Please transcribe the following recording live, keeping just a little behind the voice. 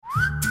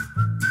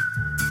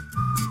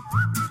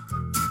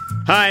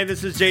Hi,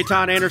 this is J.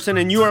 Todd Anderson,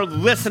 and you are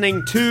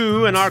listening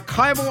to an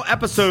archival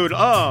episode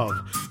of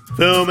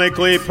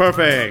Filmically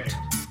Perfect.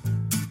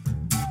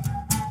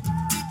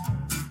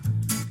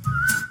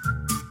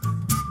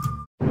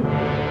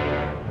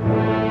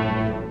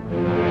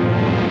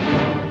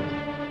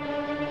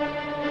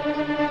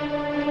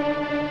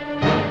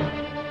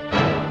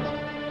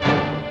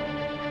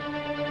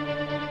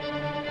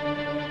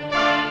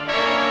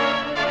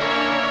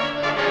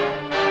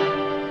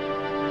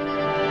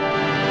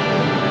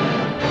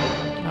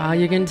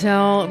 You can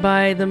tell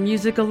by the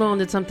music alone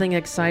that something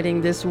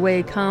exciting this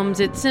way comes.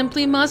 It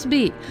simply must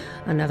be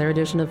another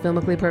edition of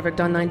Filmically Perfect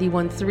on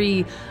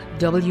 91.3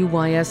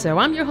 WYSO.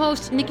 I'm your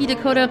host, Nikki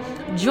Dakota,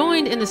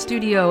 joined in the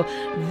studio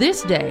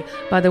this day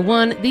by the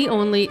one, the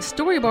only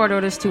storyboard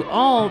artist to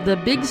all the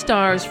big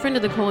stars, friend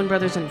of the Coen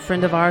brothers and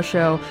friend of our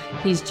show.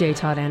 He's J.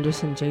 Todd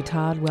Anderson. J.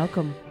 Todd,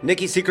 welcome.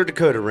 Nikki Secret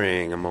Dakota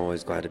Ring. I'm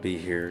always glad to be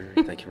here.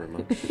 Thank you very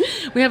much.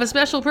 We have a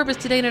special purpose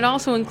today, and it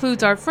also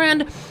includes our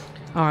friend,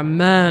 our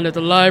man at the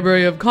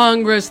Library of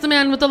Congress, the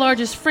man with the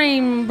largest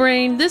frame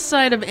brain this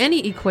side of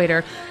any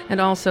equator,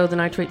 and also the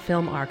Nitrate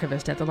Film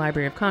Archivist at the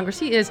Library of Congress.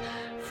 He is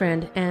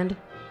friend and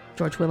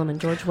George Williman.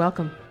 George,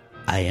 welcome.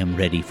 I am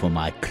ready for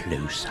my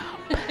close-up.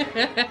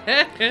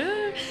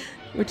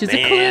 Which is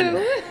a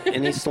clue.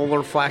 Any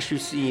solar flash you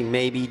see,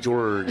 maybe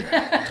George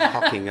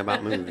talking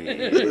about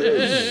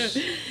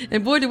movies.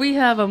 And boy, do we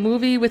have a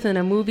movie within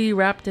a movie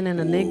wrapped in an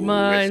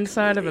enigma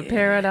inside of a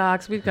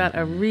paradox. We've got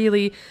a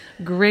really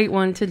great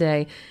one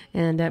today.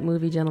 And that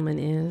movie, gentlemen,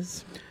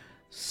 is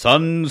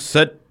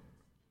Sunset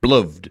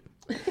Boulevard.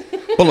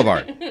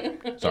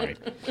 Sorry.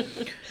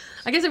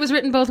 I guess it was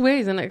written both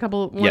ways. And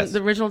Yes.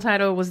 The original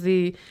title was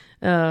the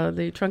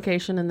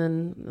truncation, and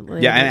then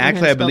Yeah, and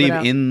actually I believe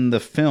in the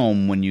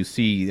film when you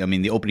see,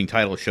 the opening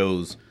title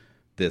shows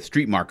the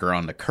street marker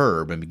on the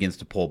curb and begins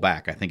to pull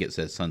back. I think it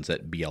says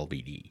Sunset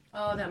BLVD.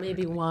 Oh, that may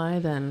be why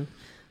then,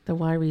 the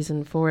why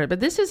reason for it. But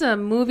this is a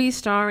movie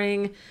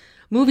starring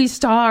movie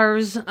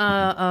stars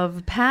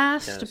of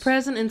past,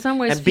 present, in some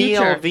ways and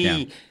future.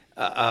 BLV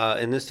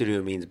in this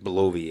studio means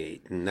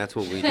bloviate, and that's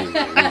what we do. We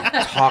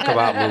talk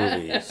about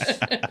movies.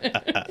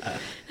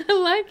 I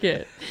like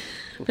it.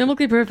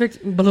 Filmically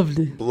Perfect.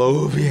 Bloviates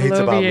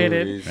about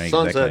Bloviated. movies. Exactly.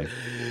 Sunset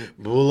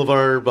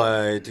Boulevard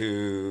by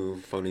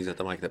two phonies at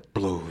the mic that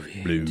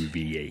bloviate.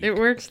 Bloviate. It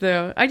works,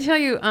 though. I tell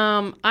you,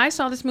 I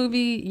saw this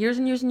movie years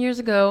and years and years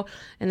ago,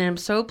 and I'm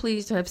so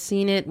pleased to have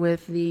seen it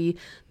with the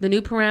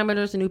new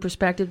parameters, the new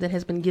perspective that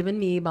has been given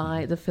me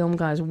by the film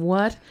guys.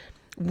 What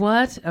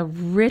a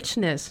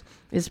richness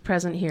is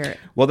present here.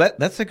 Well,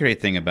 that's the great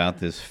thing about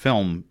this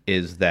film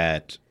is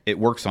that it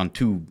works on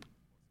two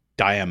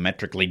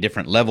diametrically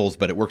different levels,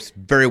 but it works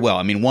very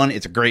well. One,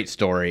 it's a great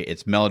story.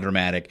 It's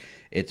melodramatic.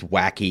 It's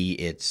wacky.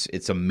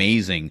 It's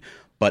amazing.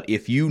 But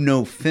if you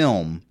know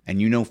film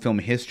and you know film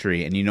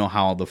history and you know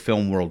how the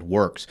film world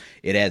works,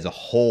 it adds a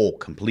whole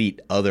complete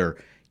other,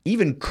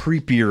 even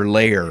creepier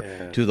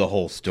layer to the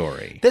whole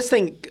story. This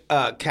thing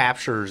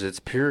captures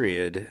its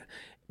period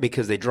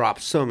because they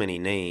dropped so many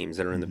names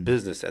that are in the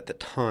business at the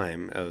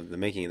time of the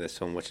making of this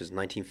film, which is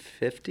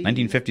 1950.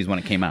 1950 is when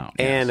it came out.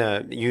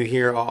 And you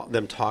hear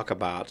them talk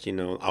about,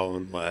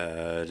 Alan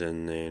Ladd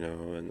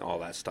and all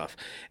that stuff.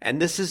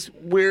 And this is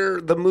where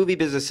the movie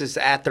business is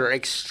at their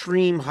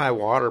extreme high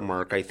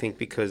watermark, I think,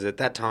 because at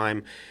that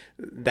time,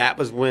 that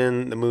was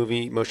when the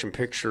motion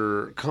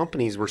picture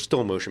companies were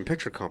still motion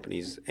picture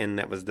companies, and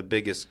that was the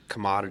biggest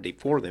commodity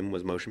for them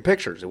was motion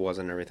pictures. It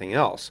wasn't everything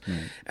else.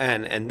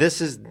 And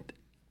this is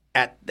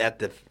at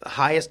the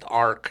highest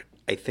arc,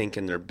 I think,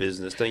 in their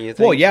business, don't you think?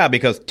 Well, yeah,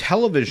 because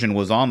television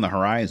was on the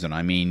horizon.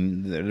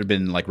 There had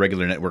been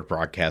regular network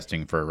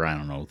broadcasting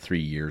for 3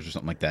 years or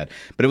something like that.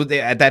 But it was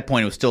at that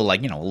point it was still a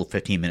little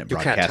 15-minute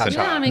broadcast.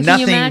 Yeah, can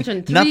you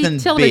imagine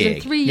television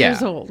big. 3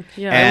 years old?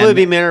 Yeah, and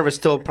Libby Miller was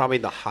still probably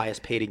the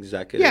highest paid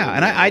executive. Yeah,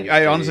 and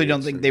I honestly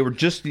don't think they were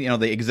just the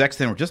execs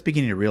then were just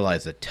beginning to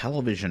realize that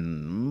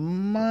television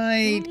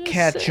might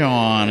catch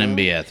on and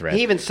be a threat.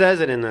 He even says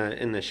it in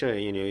the show.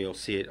 You'll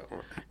see it on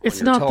your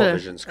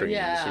television screen.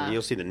 Yeah.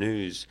 You'll see the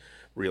news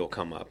reel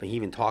come up, and he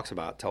even talks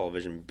about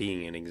television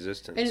being in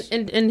existence.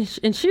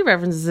 And she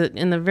references it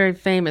in the very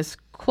famous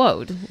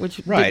quote,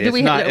 which right. are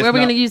we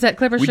going to use that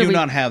clip? Or we should do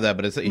not have that,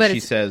 but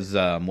she says,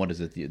 "What is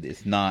it?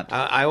 It's not."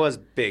 I was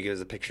big as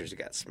the pictures that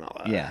got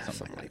smaller. Yeah,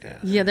 something like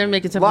that. Yeah, they're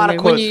making something. A lot of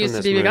when quotes you used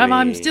from to be this big, movie.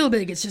 I'm still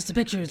big. It's just the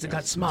pictures that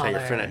got smaller.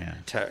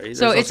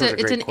 So it's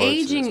an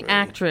aging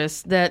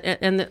actress that,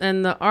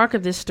 and the arc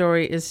of this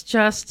story is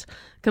just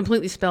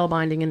completely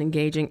spellbinding and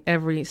engaging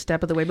every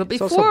step of the way. But it's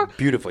before also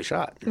beautifully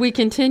shot, we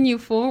continue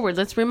forward,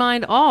 let's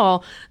remind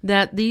all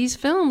that these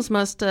films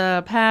must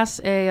pass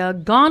a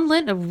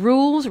gauntlet of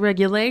rules,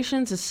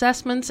 regulations,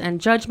 assessments,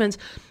 and judgments.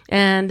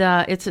 And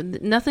it's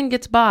nothing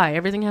gets by.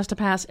 Everything has to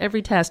pass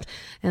every test.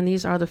 And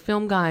these are the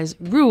film guys'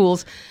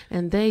 rules.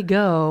 And they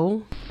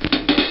go...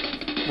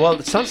 Well,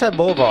 Sunset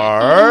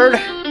Boulevard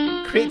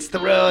creates the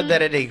road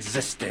that it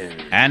exists in.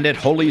 And it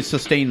wholly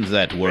sustains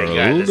that world.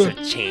 Regardless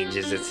of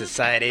changes in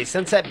society,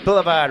 Sunset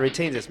Boulevard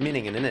retains its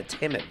meaning and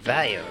entertainment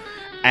value.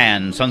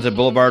 And Sunset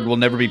Boulevard will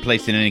never be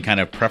placed in any kind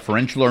of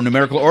preferential or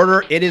numerical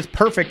order. It is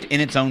perfect in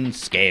its own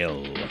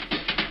scale.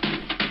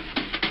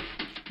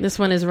 This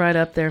one is right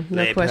up there.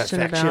 No Le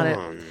question about it.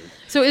 Perfection.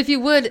 So if you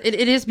would,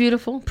 it is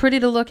beautiful, pretty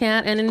to look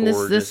at. And in this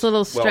Gorgeous,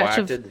 little stretch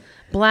of well-acted.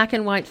 black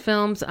and white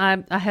films, I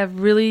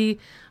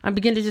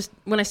begin to just,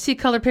 when I see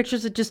color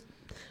pictures, it just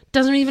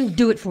doesn't even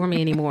do it for me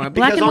anymore.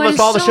 Black Because and white almost is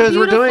all the so shows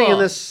we're doing beautiful. in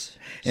this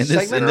In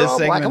segment this are all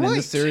black segment, and in white.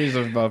 this series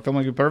of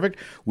Filmmaking Perfect,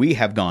 we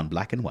have gone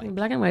black and white.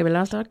 Black and white, we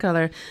lost our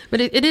color. But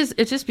it's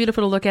just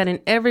beautiful to look at in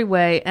every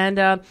way.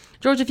 And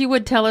George, if you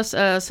would tell us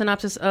a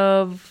synopsis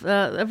of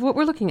what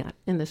we're looking at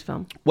in this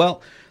film.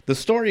 Well, the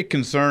story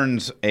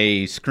concerns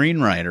a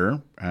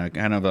screenwriter,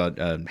 kind of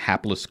a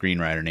hapless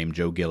screenwriter named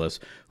Joe Gillis,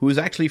 who is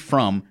actually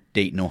from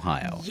Dayton,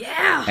 Ohio.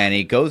 Yeah. And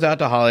he goes out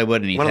to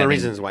Hollywood, and he's One of the having,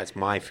 reasons why it's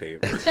my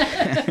favorite.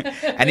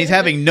 and he's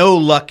having no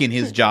luck in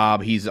his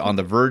job. He's on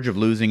the verge of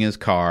losing his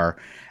car,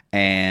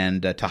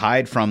 and to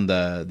hide from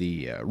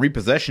the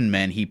repossession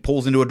men, he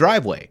pulls into a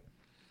driveway.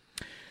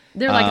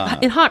 They're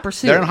like in hot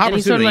pursuit. They're in hot and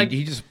he's pursuit. sort of like,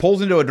 He just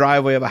pulls into a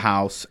driveway of a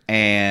house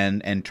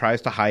and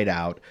tries to hide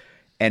out,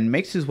 and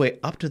makes his way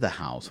up to the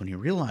house when he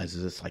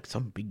realizes it's like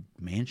some big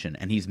mansion.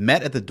 And he's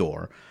met at the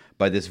door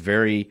by this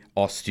very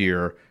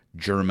austere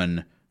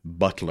German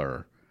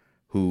butler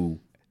who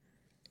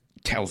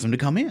tells him to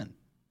come in.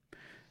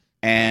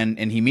 And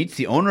he meets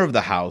the owner of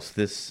the house,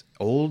 this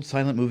old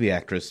silent movie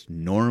actress,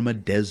 Norma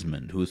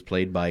Desmond, who is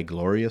played by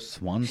Gloria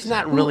Swanson. She's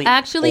not really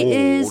actually old.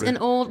 is an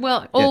old,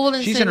 old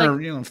and she's say, in like, her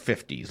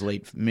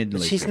 50s, mid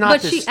late. She's 50s. not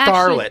But the she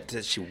starlet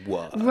that she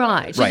was.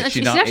 right. She's, Right, she's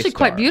she's not a actually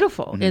quite star.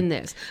 beautiful in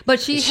this. But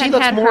she She had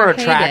looks had more her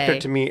attractive heyday.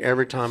 to me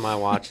every time I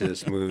watch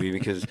this movie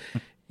because,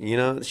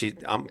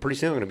 I'm pretty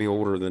soon going to be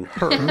older than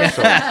her.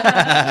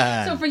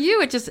 So. So for you,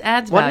 it just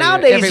adds Well, value.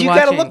 nowadays every you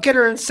got to watching. look at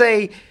her and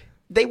say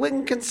they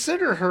wouldn't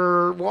consider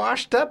her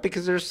washed up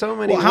because there's so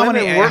many Well, how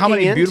women many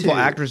working beautiful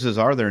into- actors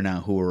are there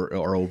now who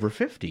are over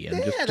 50 and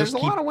Yeah, just there's a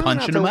keep lot of women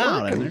punching out them there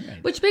out? working. And they're-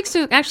 Which makes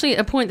to actually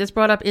a point that's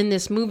brought up in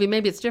this movie.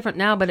 Maybe it's different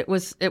now, but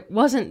it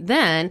wasn't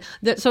then.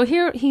 So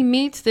here he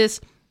meets this,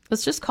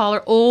 let's just call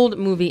her old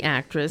movie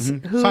actress,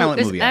 who Silent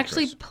is movie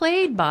actually actress.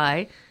 played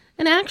by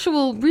an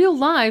actual real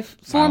life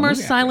former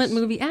movie silent actress.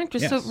 movie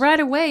actress. Yes. So right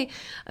away,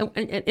 and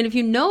if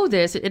you know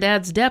this, it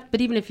adds depth. But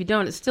even if you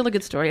don't, it's still a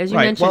good story, as you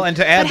Right. mentioned. Well, and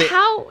to add but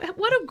that-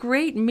 what a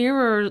great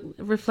mirror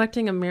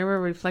reflecting a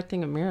mirror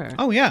reflecting a mirror.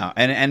 Oh yeah,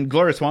 and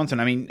Gloria Swanson.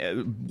 I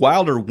mean,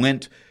 Wilder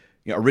went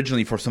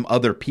originally for some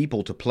other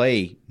people to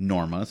play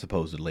Norma,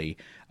 supposedly,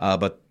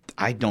 but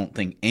I don't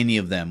think any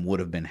of them would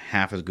have been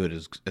half as good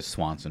as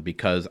Swanson,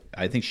 because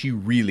I think she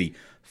really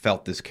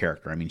felt this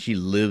character. I mean, she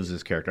lives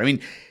this character. I mean,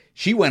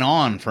 she went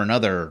on for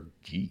another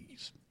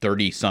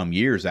 30-some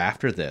years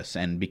after this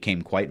and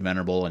became quite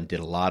venerable and did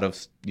a lot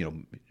of,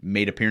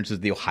 made appearances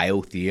at the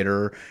Ohio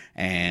Theater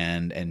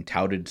and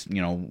touted,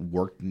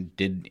 worked and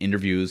did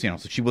interviews, so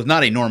she was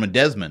not a Norma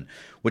Desmond,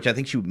 which I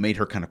think she made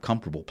her kind of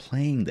comfortable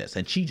playing this.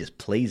 And she just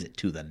plays it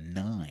to the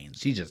nines.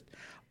 She's just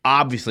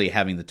obviously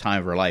having the time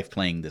of her life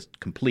playing this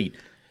complete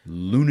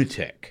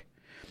lunatic.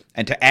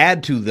 And to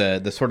add to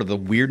the sort of the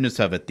weirdness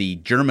of it, the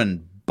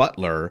German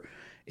butler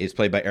is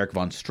played by Erich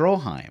von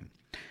Stroheim.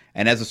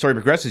 And as the story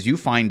progresses, you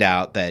find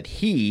out that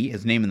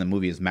his name in the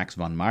movie is Max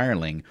von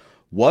Meyerling,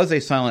 was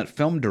a silent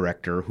film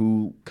director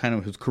who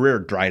whose career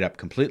dried up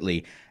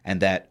completely,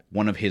 and that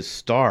one of his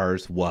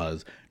stars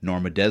was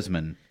Norma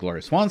Desmond,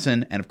 Gloria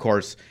Swanson, and of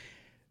course,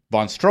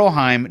 von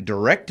Stroheim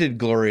directed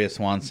Gloria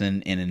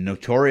Swanson in a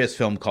notorious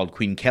film called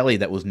Queen Kelly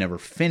that was never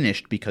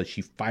finished because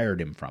she fired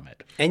him from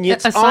it. And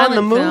it's A on silent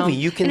the movie. film.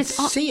 You can And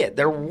it's see it.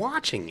 They're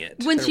watching it.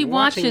 When They're she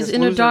watching watches this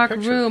in a loser dark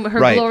picture. room her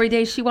Right. glory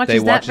days, she watches They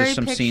that watch very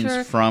some picture.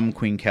 scenes from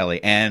Queen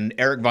Kelly, and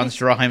Erich von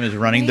Stroheim is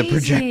running the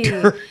Crazy.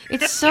 projector.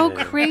 It's so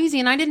crazy,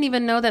 and I didn't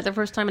even know that the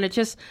first time.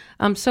 And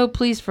I'm so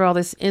pleased for all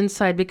this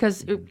insight,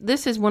 because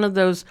this is one of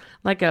those,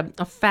 like a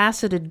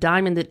faceted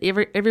diamond that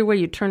everywhere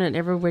you turn it,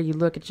 everywhere you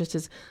look, it just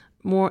is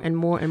more and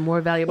more and more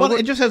valuable. Well,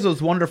 it just has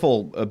those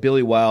wonderful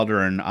Billy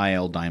Wilder and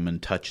I.L.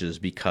 Diamond touches,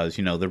 because,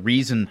 the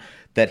reason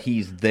that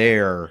he's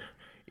there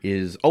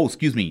is,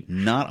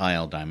 not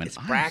I.L. Diamond.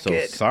 Brackett.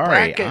 I'm so sorry.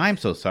 Brackett. I'm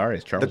so sorry.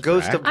 It's Charles The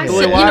ghost of Brackett. I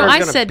Billy said, Wilder's I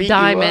gonna said beat you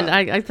diamond. up.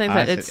 I think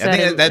that it's I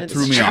think that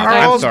threw me off.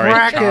 Charles I'm sorry.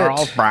 Brackett.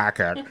 Charles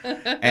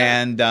Brackett.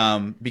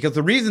 And because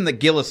the reason that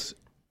Gillis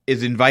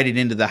is invited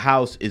into the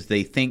house is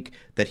they think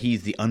that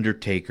he's the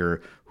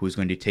undertaker who is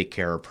going to take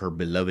care of her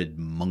beloved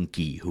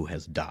monkey who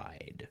has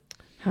died.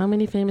 How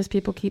many famous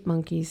people keep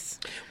monkeys?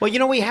 Well,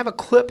 we have a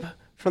clip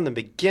from the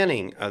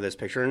beginning of this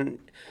picture, and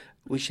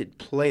we should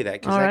play that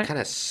because All that right. kind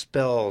of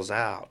spells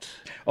out.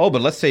 Oh,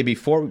 but let's say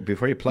before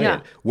you play Yeah.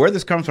 it, where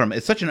this comes from,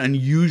 it's such an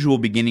unusual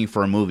beginning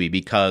for a movie,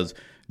 because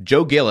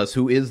Joe Gillis,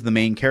 who is the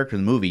main character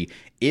in the movie,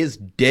 is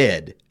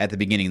dead at the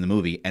beginning of the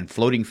movie and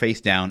floating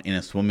face down in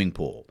a swimming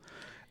pool.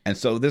 And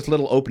so this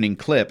little opening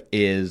clip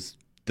is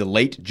the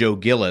late Joe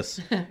Gillis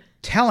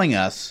telling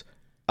us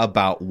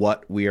about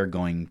what we are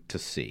going to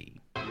see.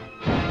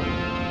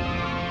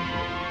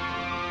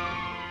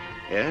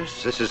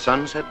 Yes, this is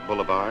Sunset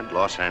Boulevard,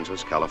 Los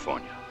Angeles,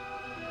 California.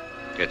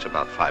 It's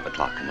about 5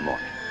 o'clock in the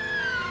morning.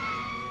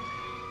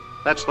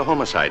 That's the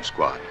Homicide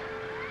Squad,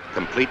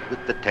 complete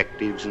with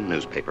detectives and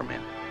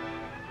newspapermen.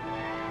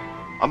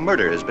 A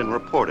murder has been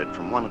reported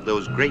from one of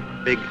those great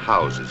big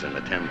houses in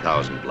the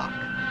 10,000 block.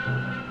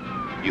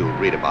 You'll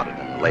read about it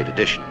in the late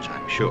editions,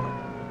 I'm sure.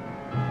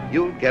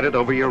 You'll get it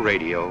over your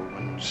radio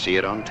and see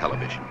it on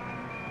television.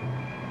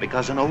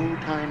 Because an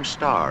old-time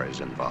star is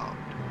involved.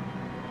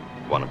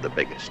 One of the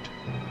biggest.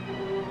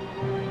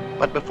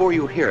 But before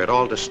you hear it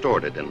all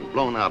distorted and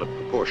blown out of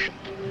proportion,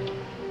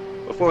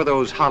 before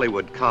those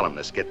Hollywood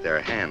columnists get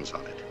their hands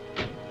on it,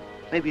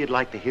 maybe you'd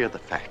like to hear the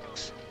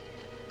facts,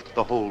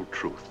 the whole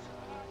truth.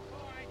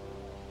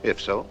 If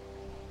so,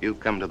 you've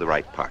come to the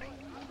right party.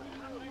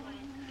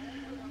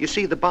 You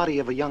see, the body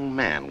of a young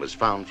man was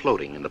found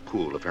floating in the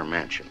pool of her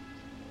mansion,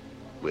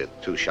 with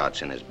 2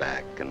 shots in his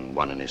back and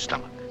 1 in his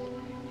stomach.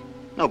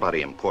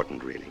 Nobody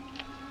important, really.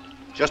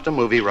 Just a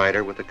movie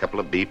writer with a couple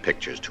of B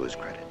pictures to his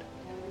credit.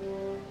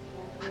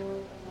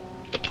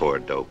 The poor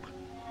dope.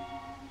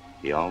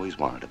 He always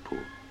wanted a pool.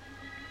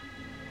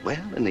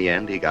 Well, in the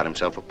end, he got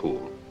himself a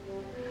pool.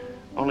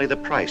 Only the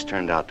price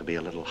turned out to be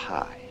a little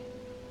high.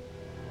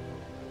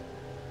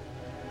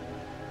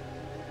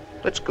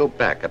 Let's go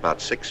back about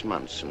 6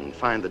 months and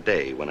find the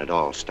day when it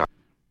all started.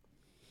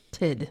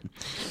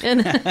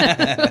 And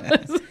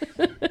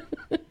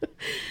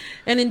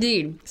and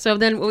indeed, so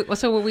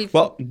what we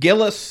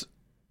Gillis,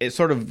 it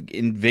sort of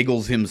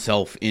invigilates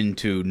himself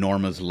into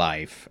Norma's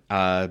life,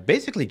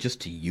 basically just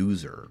to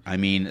use her. I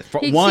mean,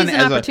 he's an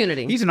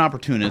opportunity. He's an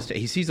opportunist.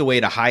 He sees a way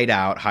to hide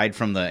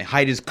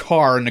his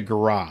car in the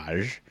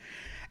garage,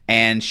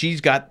 and she's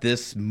got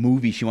this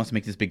movie. She wants to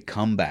make this big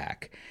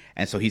comeback.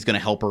 And so he's going to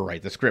help her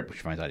write the script,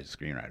 which finds out he's a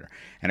screenwriter.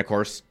 And, of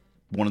course,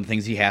 one of the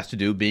things he has to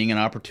do, being an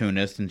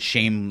opportunist and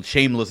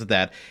shameless at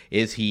that,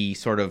 is he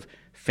sort of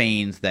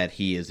feigns that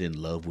he is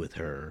in love with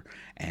her.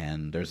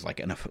 And there's like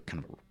kind of a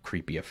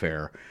creepy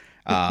affair.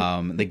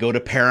 They go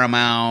to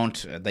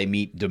Paramount. They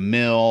meet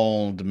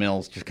DeMille.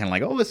 DeMille's just kind of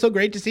like, oh, it's so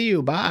great to see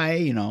you. Bye,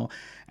 you know.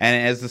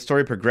 And as the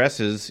story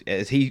progresses,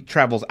 as he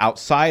travels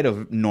outside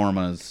of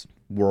Norma's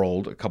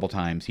world a couple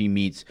times, he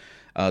meets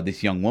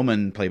this young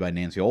woman played by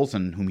Nancy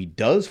Olson, whom he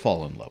does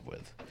fall in love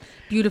with.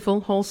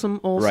 Beautiful, wholesome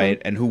Olson.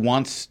 Right, and who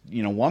wants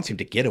him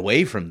to get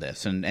away from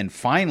this. And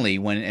finally,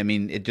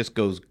 it just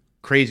goes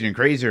crazier and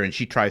crazier, and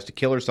she tries to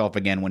kill herself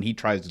again when he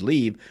tries to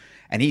leave,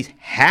 and he's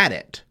had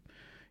it,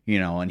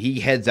 and he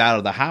heads out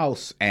of the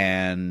house,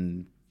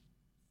 and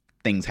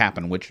things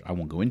happen, which I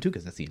won't go into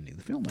because that's the end of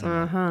the film.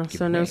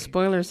 So no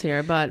spoilers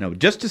here, but... No,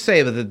 just to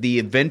say that the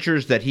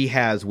adventures that he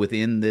has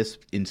within this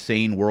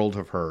insane world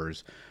of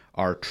hers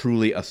are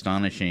truly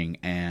astonishing,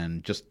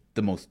 and just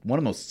one of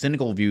the most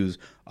cynical views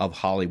of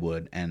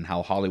Hollywood, and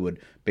how Hollywood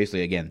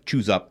basically, again,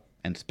 chews up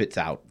and spits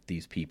out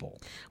these people.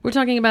 We're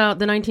talking about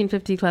the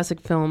 1950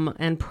 classic film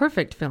and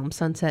perfect film,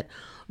 Sunset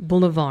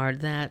Boulevard,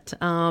 that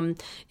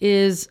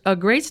is a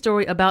great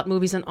story about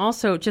movies and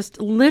also just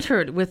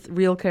littered with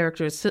real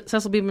characters.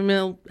 Cecil B.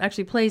 DeMille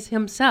actually plays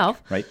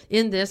himself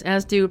in this,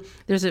 as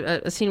there's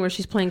a scene where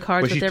she's playing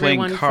cards with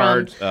everyone. She's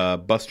playing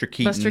cards, Buster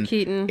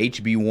Keaton,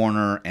 H.B.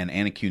 Warner, and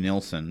Anna Q.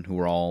 Nilsson, who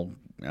are all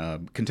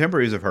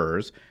contemporaries of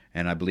hers,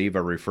 and I believe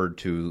are referred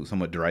to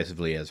somewhat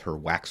derisively as her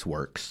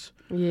waxworks.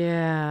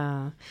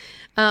 Yeah.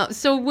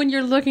 So when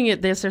you're looking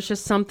at this, there's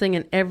just something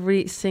in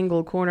every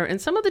single corner. And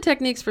some of the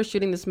techniques for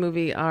shooting this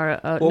movie are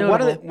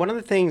notable. One of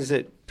the things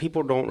that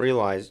people don't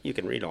realize, you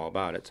can read all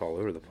about it, it's all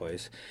over the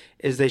place,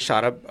 is they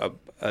shot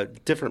a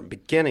different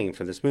beginning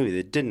for this movie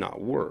that did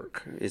not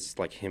work. It's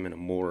like him in a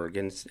morgue,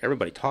 and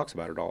everybody talks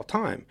about it all the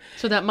time.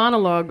 So that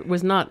monologue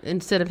was not,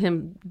 instead of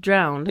him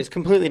drowned. It's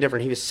completely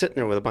different. He was sitting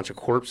there with a bunch of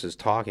corpses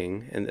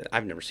talking, and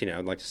I've never seen it.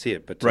 I'd like to see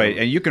it. But right,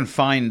 and you can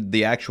find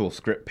the actual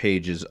script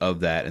pages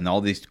of that, and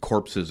all these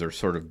corpses are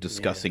sort of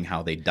discussing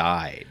how they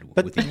died.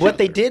 But what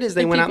they did is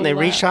they went out and they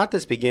reshot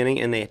this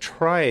beginning, and they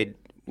tried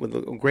with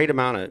a great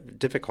amount of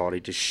difficulty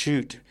to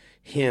shoot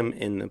him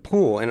in the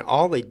pool, and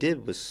all they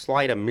did was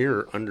slide a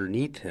mirror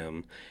underneath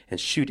him and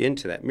shoot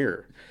into that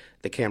mirror.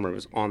 The camera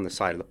was on the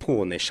side of the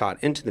pool, and they shot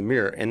into the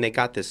mirror, and they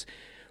got this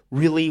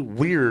really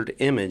weird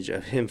image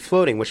of him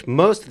floating, which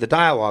most of the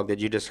dialogue that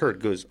you just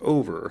heard goes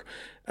over.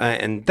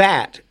 And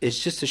that is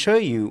just to show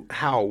you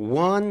how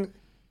one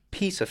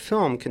piece of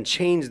film can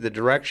change the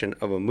direction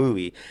of a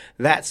movie.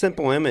 That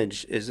simple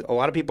image is, a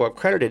lot of people have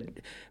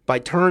credited by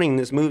turning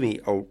this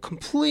movie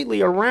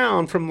completely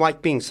around from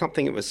like being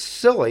something that was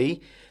silly,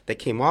 that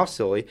came off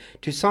silly,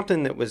 to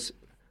something that was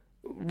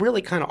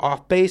really kind of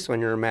off base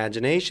on your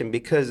imagination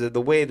because of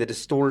the way the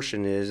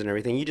distortion is and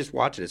everything. You just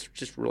watch it, it's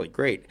just really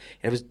great.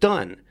 And it was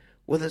done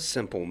with a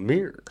simple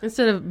mirror.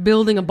 Instead of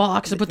building a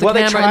box to put the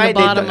camera in the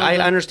bottom. I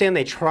understand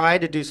they tried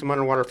to do some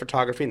underwater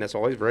photography, and that's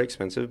always very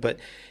expensive, but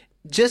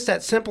just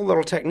that simple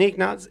little technique,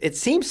 it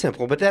seems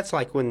simple, but that's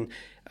like when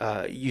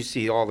you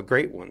see all the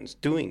great ones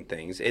doing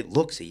things, it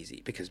looks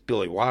easy because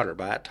Billy Wilder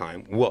by that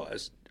time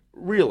was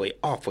really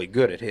awfully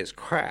good at his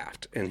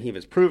craft, and he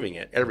was proving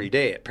it every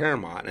day at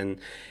Paramount, and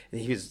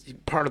he was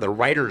part of the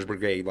writers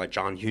brigade like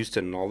John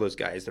Huston and all those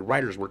guys. The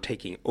writers were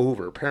taking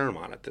over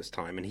Paramount at this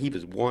time, and he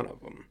was one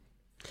of them.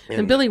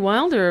 And Billy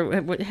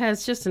Wilder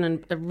has just a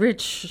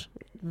rich,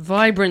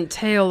 vibrant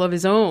tale of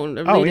his own.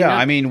 Oh yeah,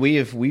 I mean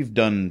we've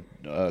done.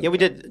 We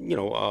did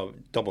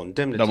Double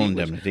Indemnity. Double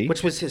Indemnity,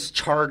 which was his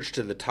charge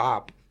to the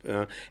top,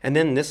 and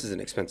then this is an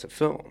expensive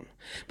film.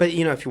 But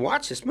if you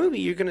watch this movie,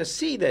 you're going to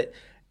see that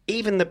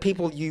even the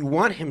people you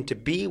want him to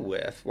be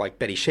with, like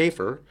Betty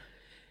Schaefer.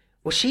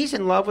 Well, she's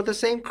in love with the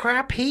same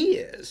crap he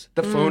is.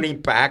 The phony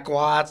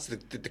backlots,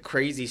 the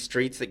crazy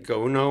streets that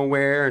go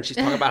nowhere, and she's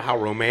talking about how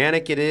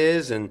romantic it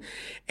is, and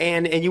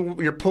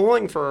you're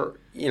pulling for,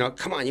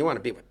 come on, you want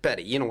to be with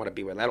Betty. You don't want to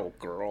be with that old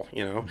girl,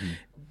 Mm-hmm.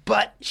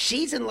 But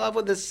she's in love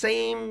with the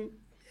same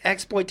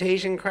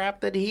exploitation crap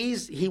that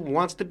he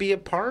wants to be a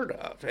part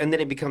of. And then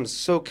it becomes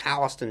so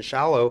calloused and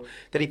shallow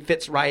that he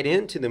fits right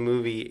into the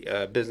movie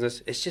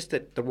business. It's just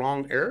that the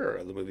wrong era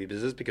of the movie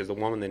business, because the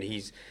woman that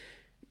he's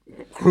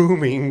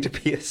grooming to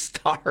be a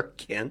star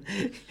again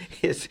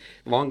is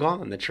long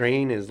gone. The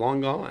train is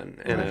long gone.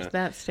 And left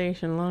that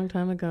station a long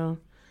time ago.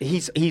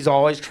 He's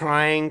always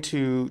trying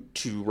to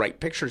write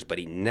pictures, but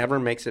he never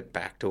makes it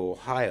back to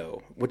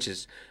Ohio, which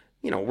is,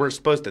 we're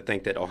supposed to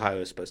think that Ohio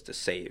is supposed to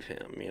save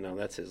him.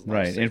 That's his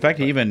life. Right. In fact,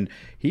 he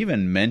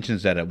even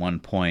mentions that at one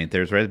point.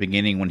 There's right at the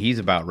beginning when he's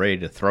about ready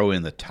to throw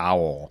in the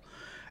towel.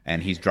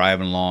 And he's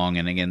driving along,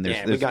 and again,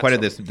 there's quite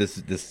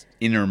this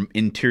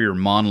interior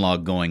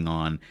monologue going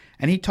on,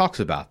 and he talks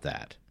about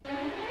that.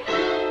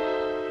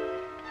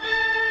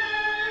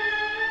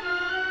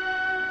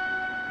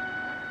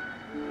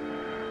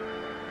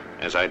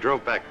 As I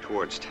drove back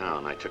towards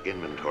town, I took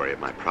inventory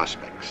of my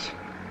prospects.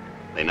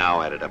 They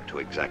now added up to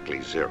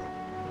exactly 0.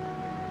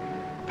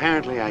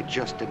 Apparently, I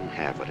just didn't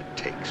have what it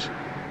takes,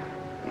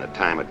 and the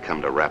time had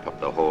come to wrap up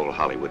the whole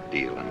Hollywood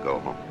deal and go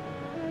home.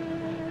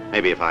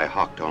 Maybe if I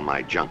hawked all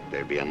my junk,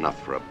 there'd be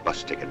enough for a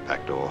bus ticket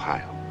back to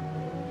Ohio.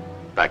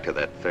 Back to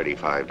that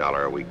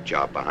 $35 a week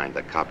job behind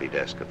the copy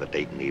desk of the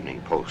Dayton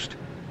Evening Post,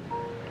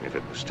 if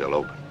it was still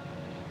open.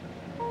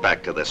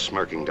 Back to the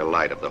smirking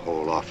delight of the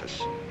whole office.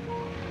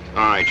 All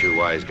right, you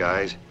wise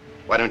guys,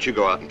 why don't you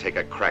go out and take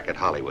a crack at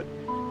Hollywood?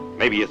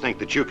 Maybe you think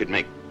that you could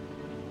make...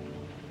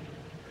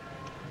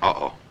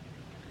 Uh-oh.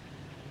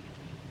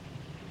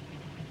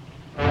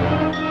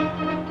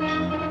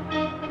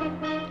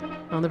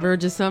 On the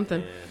verge of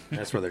something. Yeah,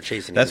 that's where they're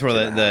chasing. That's where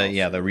the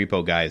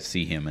repo guys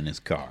see him in his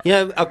car.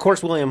 Yeah, of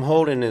course, William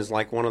Holden is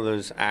like one of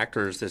those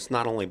actors that's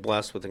not only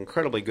blessed with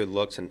incredibly good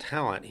looks and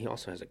talent, he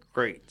also has a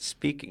great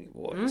speaking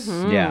voice.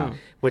 Mm-hmm. Yeah,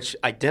 which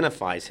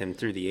identifies him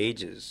through the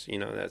ages.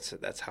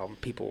 That's how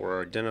people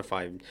were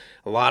identified.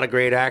 A lot of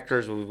great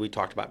actors we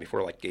talked about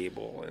before, like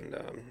Gable, and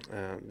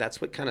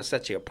that's what kind of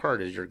sets you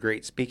apart is your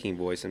great speaking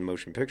voice in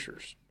motion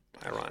pictures.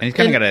 Ironic. And he's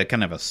kind of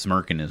got a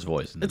smirk in his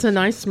voice. It's a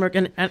nice smirk,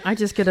 and I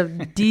just get a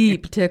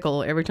deep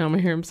tickle every time I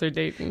hear him say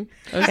Dayton.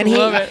 And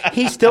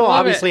he still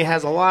obviously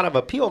has a lot of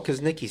appeal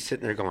because Nikki's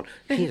sitting there going,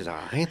 he's a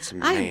handsome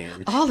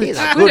man. He's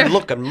a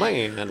good-looking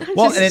man.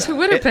 It's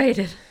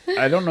Twitter-pated.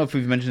 I don't know if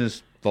we've mentioned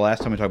this the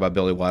last time we talked about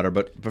Billy Wilder,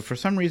 but for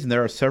some reason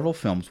there are several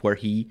films where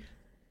he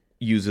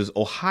uses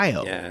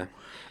Ohio. Yeah.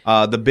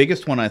 The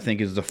biggest one, I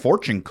think, is The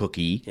Fortune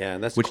Cookie,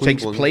 which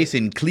takes place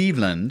in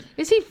Cleveland.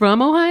 Is he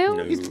from Ohio?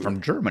 No. He's from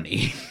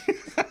Germany.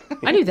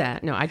 I knew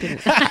that. No, I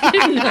didn't. I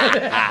didn't know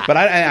that. But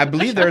I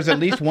believe there's at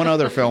least one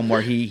other film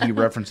where he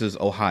references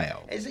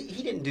Ohio.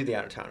 He didn't do The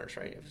Out-of-Towners,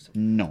 right?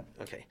 No.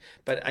 Okay.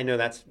 But I know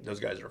those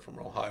guys are from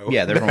Ohio.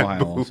 Yeah, they're from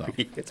Ohio also.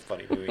 It's a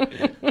funny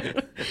movie.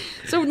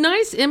 So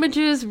nice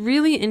images,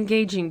 really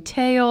engaging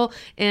tale,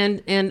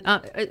 and am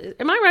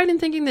I right in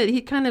thinking that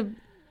he kind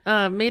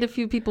of made a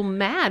few people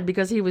mad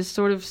because he was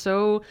sort of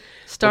so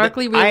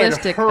starkly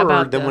realistic I had heard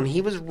about that when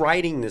he was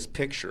writing this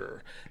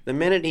picture, the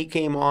minute he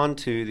came on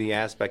to the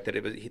aspect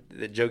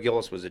that Joe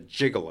Gillis was a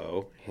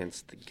gigolo,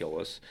 hence the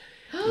Gillis,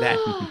 that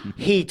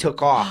he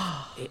took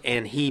off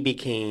and he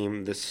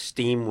became the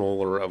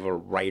steamroller of a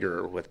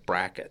writer with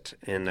Brackett.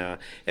 And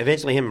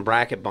eventually him and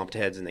Brackett bumped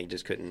heads and they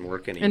just couldn't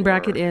work anymore. And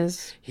Brackett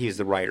is? He's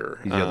the writer.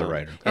 He's the other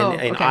writer.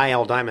 And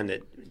I.L. Diamond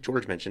that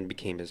George mentioned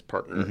became his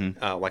partner.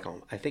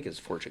 I think it's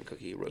Fortune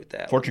Cookie he wrote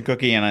that. Fortune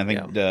Cookie and I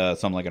think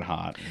Some Like It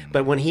Hot.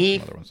 But when he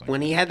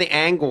had the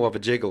angle of a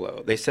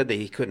gigolo, they said that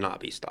he could not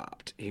be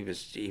stopped. He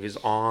was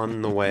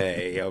on the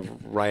way of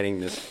writing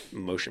this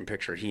motion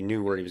picture. He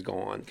knew where he was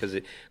going because,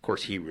 of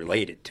course, he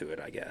related to it,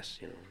 I guess.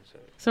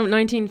 So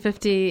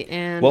 1950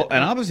 and... Well,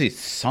 and obviously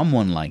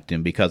someone liked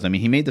him because,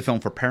 he made the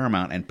film for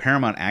Paramount, and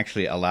Paramount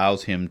actually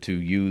allows him to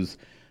use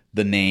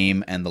the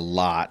name and the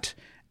lot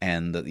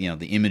and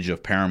the image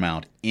of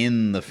Paramount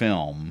in the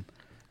film.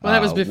 Well,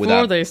 that was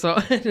before they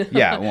saw it.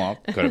 Yeah, well,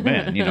 could have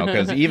been,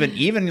 because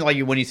even like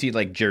when you see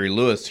like Jerry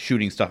Lewis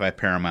shooting stuff at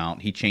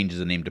Paramount, he changes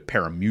the name to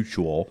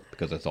Paramutual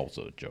because that's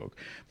also a joke.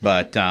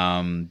 But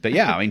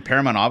yeah,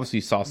 Paramount obviously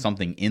saw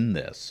something in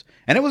this,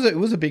 and it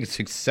was a big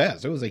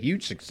success. It was a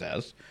huge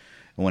success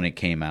when it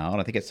came out.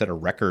 I think it set a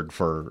record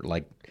for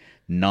like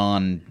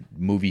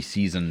non-movie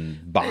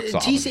season box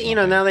office.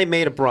 TC, now they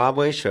made a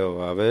Broadway show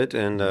of it,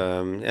 and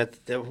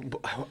at the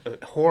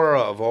horror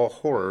of all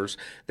horrors,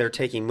 they're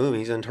taking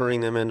movies and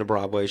turning them into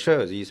Broadway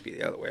shows. It used to be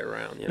the other way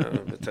around,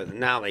 but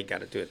now they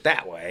got to do it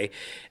that way,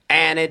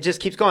 and it just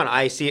keeps going.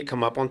 I see it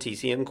come up on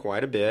TCM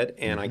quite a bit,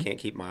 and I can't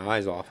keep my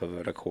eyes off of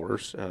it, of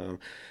course.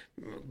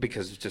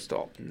 Because it's just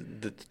all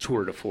the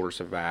tour de force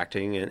of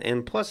acting,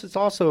 and plus it's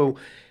also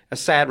a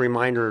sad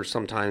reminder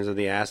sometimes of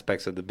the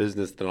aspects of the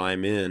business that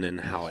I'm in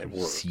and how it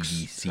works.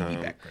 Seedy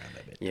background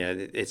of it. Yeah,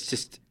 it's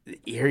just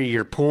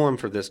you're pulling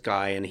for this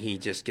guy, and he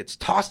just gets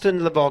tossed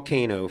into the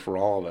volcano for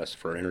all of us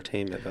for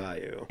entertainment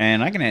value.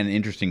 And I can add an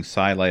interesting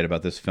sidelight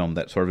about this film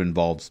that sort of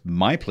involves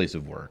my place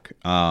of work.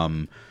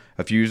 A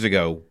few years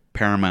ago,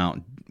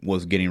 Paramount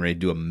was getting ready to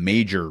do a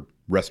major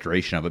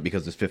restoration of it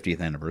because its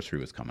 50th anniversary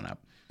was coming up.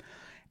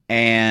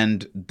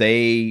 And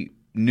they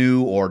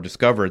knew or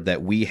discovered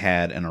that we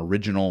had an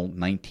original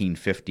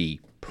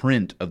 1950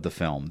 print of the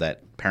film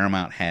that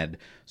Paramount had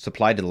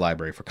supplied to the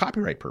library for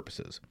copyright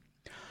purposes.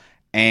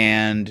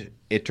 And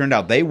it turned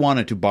out they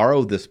wanted to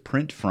borrow this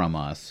print from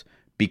us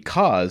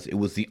because it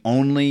was the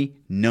only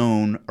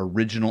known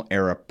original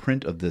era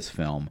print of this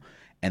film.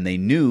 And they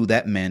knew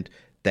that meant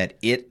that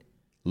it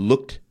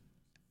looked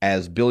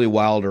as Billy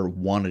Wilder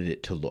wanted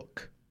it to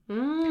look.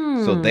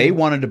 So they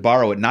wanted to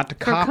borrow it, not to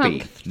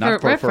copy,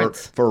 not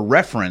for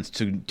reference,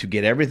 to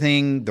get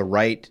everything the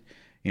right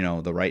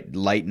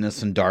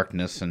lightness and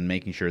darkness, and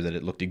making sure that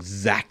it looked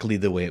exactly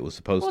the way it was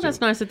supposed to. Well,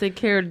 that's nice that they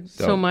cared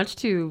so much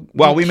to.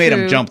 Well, we made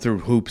them jump through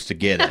hoops to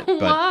get it.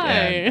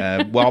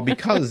 But, why?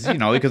 Because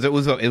it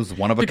was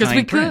one of a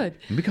kind print.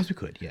 Because we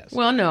could, yes.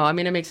 Well, no, I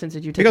mean it makes sense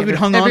that you take because we'd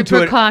hung on to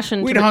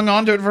precaution. We'd hung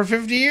on to it for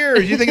 50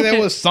 years. You think that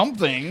was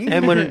something?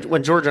 And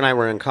when George and I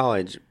were in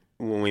college,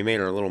 when we made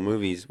our little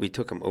movies, we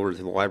took them over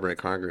to the Library of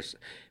Congress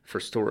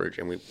for storage,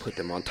 and we put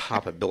them on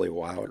top of Billy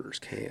Wilder's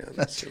cans.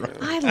 That's right.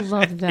 I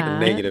love that.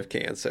 Negative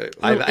cans. So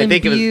I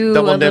think it was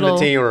double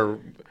indemnity, or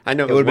I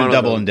know it would have been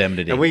double them.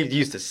 indemnity. And we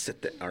used to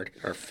sit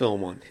our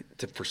film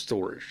for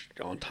storage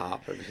on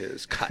top of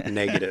his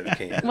negative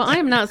cans. Well, I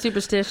am not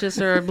superstitious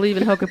or believe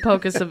in hocus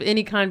pocus of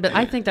any kind, but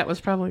I think that was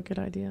probably a good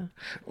idea.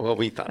 Well,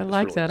 we thought it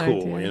was really that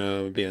cool,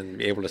 idea. being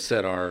able to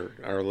set our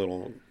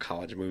little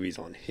college movies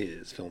on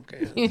his film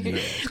cans.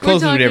 As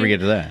close as we'd ever get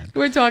to that.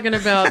 We're talking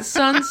about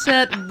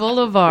Sunset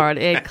Boulevard,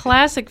 a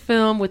classic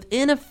film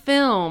within a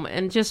film,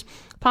 and just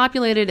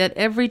populated at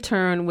every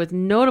turn with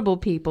notable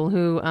people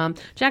who,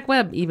 Jack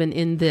Webb even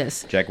in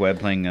this. Jack Webb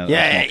playing a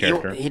small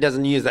character. He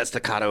doesn't use that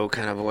staccato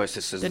kind of voice.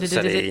 This is he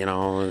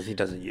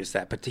doesn't use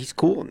that, but he's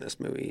cool in this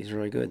movie. He's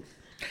really good.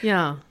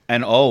 Yeah.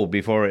 And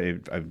before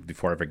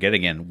I forget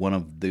again, one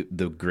of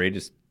the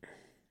greatest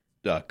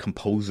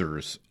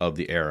composers of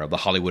the era, the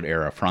Hollywood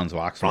era, Franz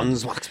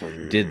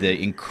Waxman, did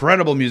the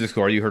incredible music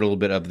score you heard a little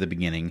bit of at the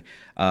beginning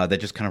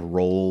that just kind of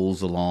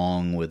rolls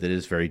along with it.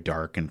 Is very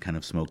dark and kind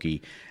of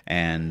smoky,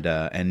 and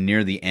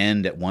near the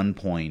end at one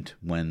point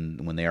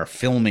when they are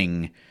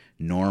filming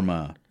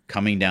Norma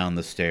coming down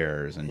the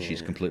stairs and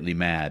she's completely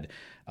mad,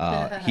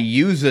 he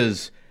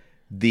uses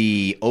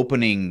the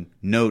opening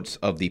notes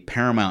of the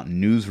Paramount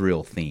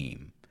newsreel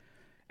theme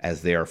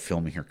as they are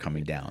filming her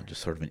coming down.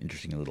 Just sort of an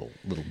interesting little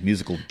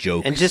musical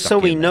joke. And just so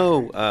we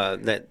know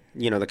that,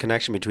 the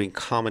connection between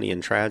comedy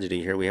and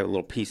tragedy here, we have a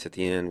little piece at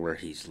the end where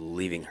he's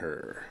leaving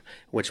her,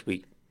 which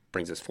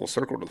brings us full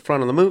circle to the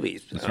front of the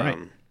movies. That's right.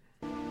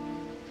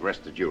 The rest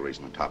of the jewelry's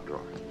in the top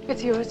drawer.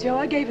 It's yours, Joe.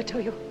 I gave it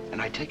to you.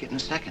 And I take it in a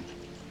second.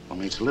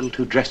 Only it's a little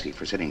too dressy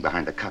for sitting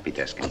behind a copy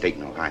desk in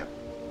Dayton, Ohio.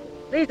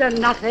 These are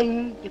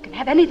nothing. You can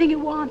have anything you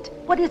want.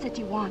 What is it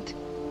you want?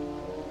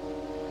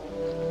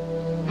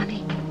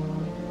 Money.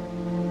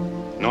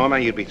 Norma,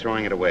 you'd be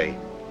throwing it away.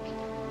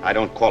 I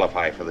don't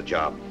qualify for the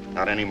job.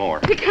 Not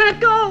anymore. You can't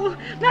go!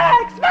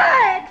 Max!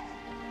 Max!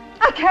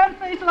 I can't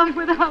face life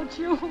without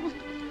you.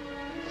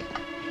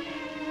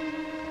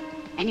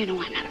 And you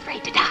know I'm not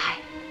afraid to die.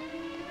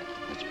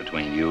 It's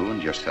between you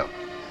and yourself.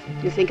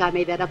 You think I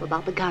made that up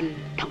about the gun,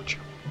 don't you?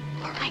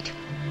 All right.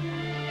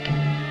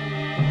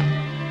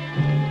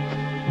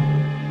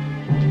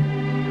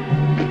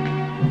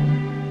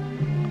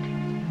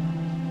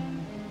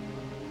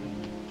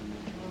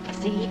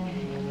 See?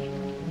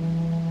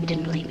 You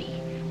didn't believe me.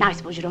 Now I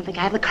suppose you don't think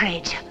I have the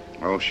courage.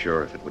 Oh,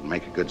 sure, if it would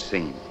make a good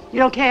scene. You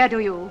don't care, do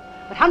you?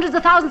 But hundreds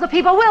of thousands of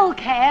people will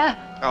care.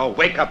 Oh,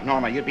 wake up,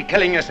 Norma. You'd be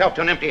killing yourself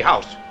to an empty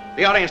house.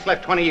 The audience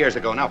left 20 years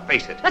ago. Now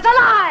face it. That's a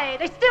lie!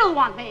 They still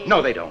want me.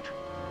 No, they don't.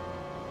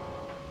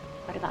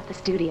 What about the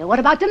studio? What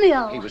about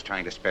DeMille? He was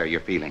trying to spare your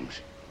feelings.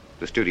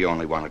 The studio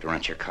only wanted to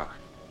rent your car.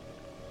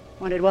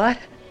 Wanted what?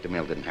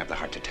 DeMille didn't have the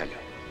heart to tell you.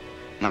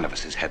 None of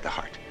us has had the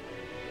heart.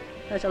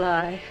 That's a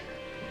lie.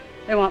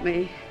 They want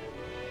me.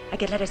 I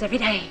get letters every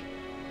day.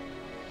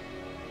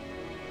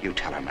 You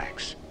tell her,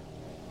 Max.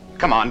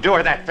 Come on, do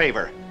her that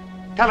favor.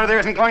 Tell her there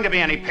isn't going to be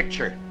any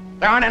picture.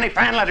 There aren't any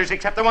fan letters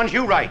except the ones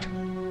you write.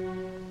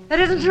 That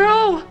isn't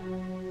true.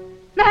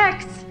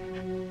 Max!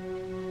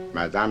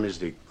 Madame is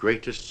the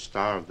greatest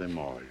star of them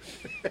all.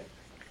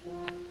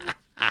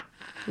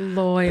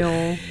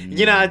 Loyal.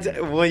 You know,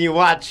 when you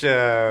watch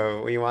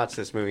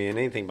this movie and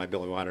anything by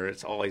Billy Wilder,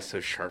 it's always so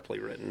sharply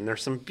written.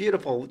 There's some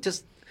beautiful,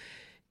 just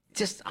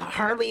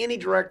hardly any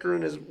director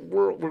in his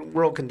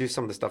world can do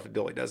some of the stuff that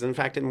Billy does. In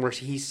fact, where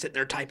he's sitting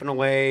there typing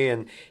away,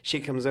 and she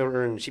comes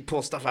over and she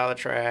pulls stuff out of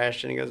the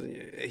trash, and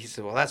he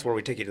said, "Well, that's where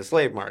we take you to the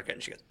slave market."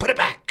 And she goes, "Put it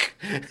back."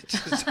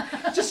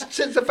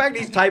 just the fact that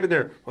he's typing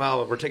there.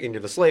 Well, we're taking you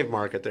to the slave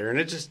market there, and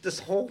this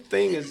whole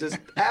thing is just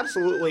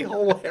absolutely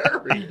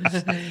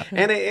hilarious,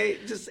 and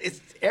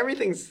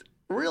everything's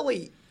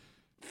really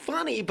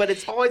funny, but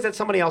it's always at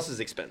somebody else's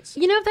expense.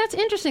 You know, that's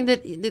interesting.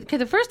 That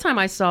the first time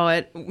I saw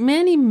it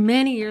many,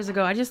 many years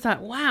ago, I just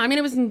thought, wow. I mean,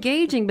 it was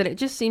engaging, but it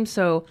just seemed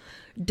so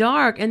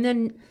dark. And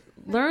then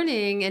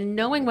learning and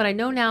knowing what I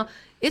know now,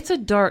 it's a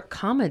dark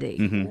comedy.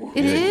 Mm-hmm.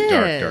 It is.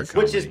 Dark comedy.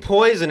 Which is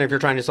poison if you're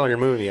trying to sell your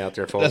movie out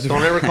there, folks.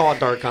 Don't ever call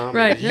it dark comedy.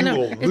 Right. You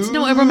will it's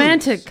lose. a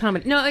romantic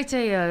comedy. No, it's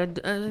a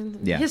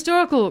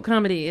historical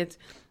comedy. It's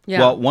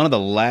Well, one of the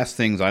last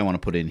things I want to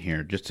put in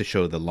here, just to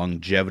show the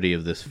longevity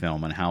of this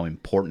film and how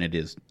important it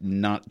is,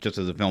 not just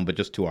as a film, but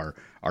just to our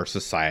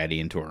society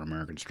and to our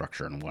American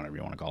structure and whatever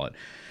you want to call it,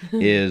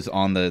 is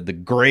on the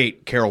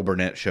great Carol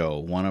Burnett show.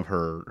 One of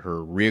her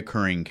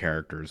reoccurring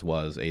characters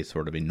was a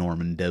sort of a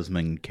Norma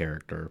Desmond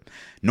character,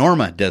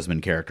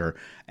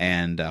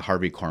 and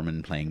Harvey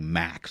Korman playing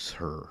Max,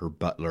 her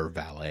butler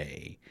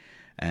valet.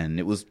 And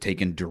it was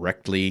taken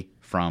directly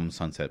from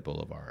Sunset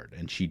Boulevard,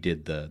 and she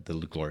did the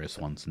Gloria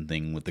Swanson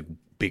thing with the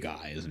big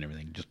eyes and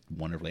everything, just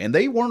wonderfully. And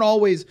they weren't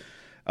always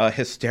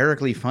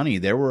hysterically funny.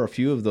 There were a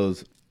few of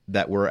those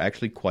that were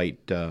actually quite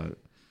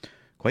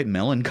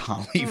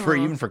melancholy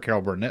even for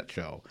Carol Burnett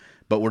show,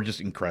 but were just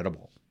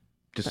incredible.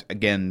 Just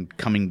again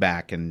coming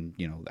back, and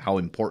how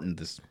important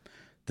this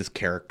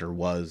character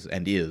was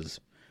and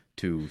is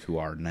to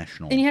our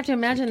national. And you have to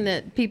imagine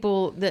that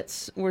people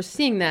that were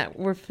seeing that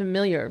were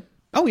familiar.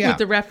 Oh, yeah. With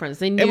the reference.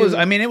 They knew. It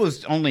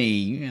was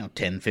only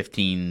 10,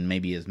 15,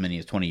 maybe as many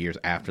as 20 years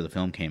after the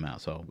film came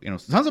out. So,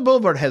 Sunset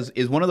Boulevard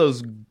is one of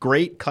those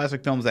great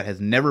classic films that has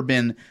never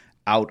been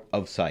out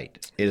of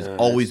sight. It has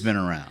always been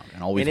around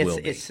and always will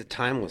be. It's a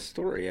timeless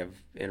story of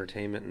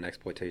entertainment and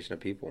exploitation of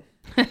people.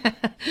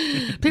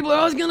 People are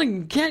always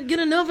can't get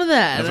enough of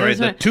that. That's right.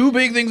 The two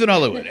big things in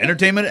Hollywood,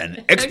 entertainment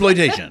and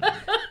exploitation.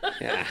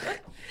 Yeah.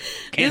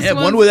 Can't have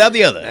one without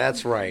the other.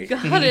 That's right.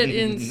 Got it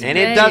in space. And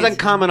it doesn't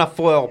come in a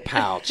foil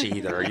pouch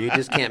either. You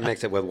just can't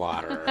mix it with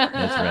water.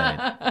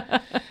 That's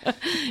right.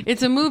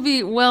 It's a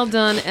movie well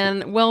done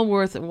and well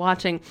worth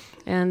watching.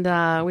 And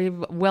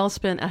we've well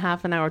spent a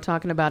half an hour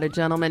talking about it,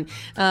 gentlemen.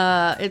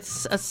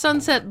 It's a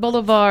Sunset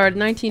Boulevard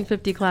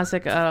 1950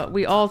 classic.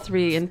 We all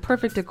three in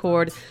perfect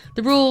accord.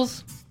 The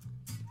rules,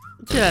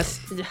 just...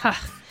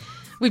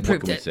 We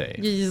proved it. Say?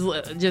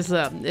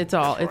 It's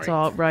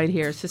all right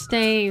here.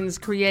 Sustains,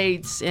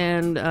 creates,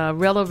 and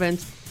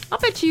relevance. I'll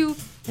bet you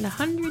in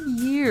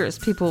 100 years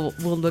people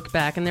will look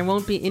back and there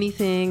won't be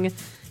anything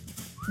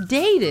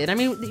dated. I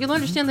mean, you'll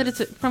understand that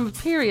it's from a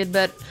period,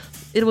 but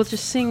it will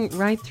just sing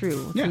right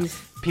through. Yeah.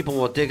 People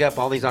will dig up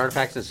all these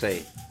artifacts and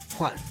say,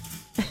 "What?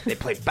 They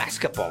play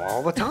basketball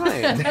all the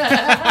time."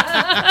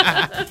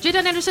 J.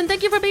 Don Anderson,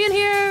 thank you for being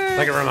here.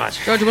 Thank you very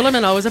much. George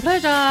Willerman, always a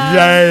pleasure.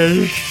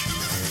 Yes.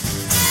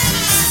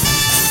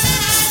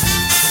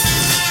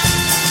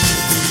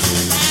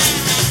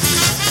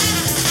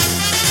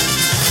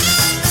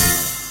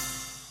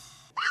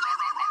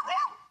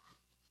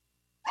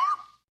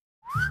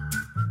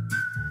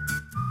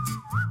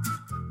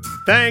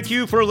 Thank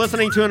you for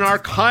listening to an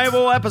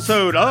archival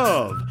episode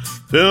of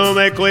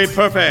Filmically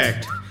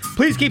Perfect.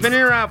 Please keep an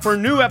ear out for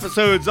new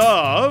episodes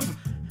of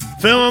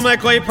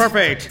Filmically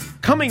Perfect,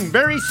 coming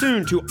very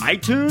soon to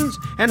iTunes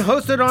and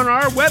hosted on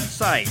our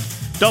website,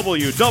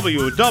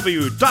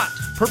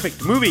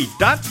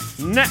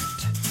 www.perfectmovie.net.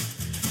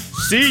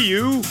 See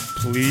you,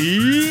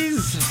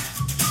 please.